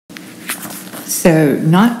So,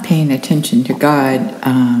 not paying attention to God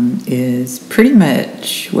is pretty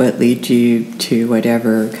much what leads you to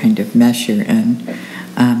whatever kind of mess you're in.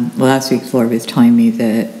 Last week, Lord was telling me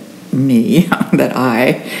that that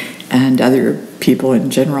I, and other people in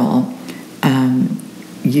general,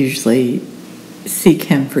 usually seek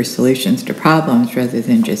Him for solutions to problems rather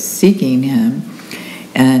than just seeking Him,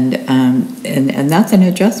 and that's an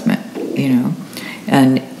adjustment,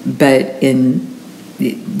 but in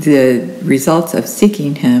the results of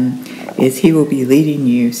seeking Him is He will be leading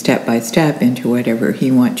you step by step into whatever He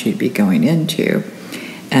wants you to be going into,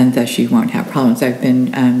 and thus you won't have problems. I've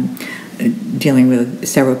been dealing with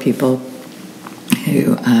several people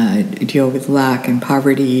who deal with lack and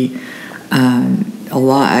poverty a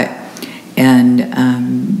lot,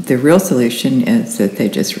 and the real solution is that they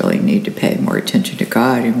just really need to pay more attention to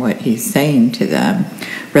God and what He's saying to them,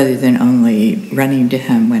 rather than only running to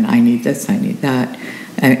Him when I need this, I need that.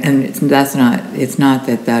 And it's not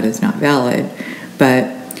that is not valid, but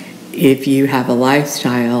if you have a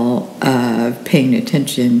lifestyle of paying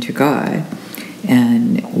attention to God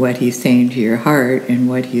and what He's saying to your heart and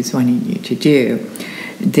what He's wanting you to do,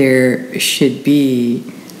 there should be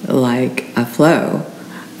like a flow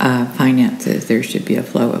of finances. There should be a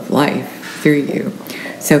flow of life through you.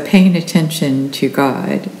 So paying attention to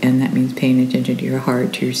God, and that means paying attention to your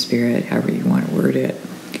heart, to your spirit, however you want to word it,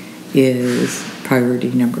 is priority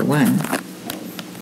number one.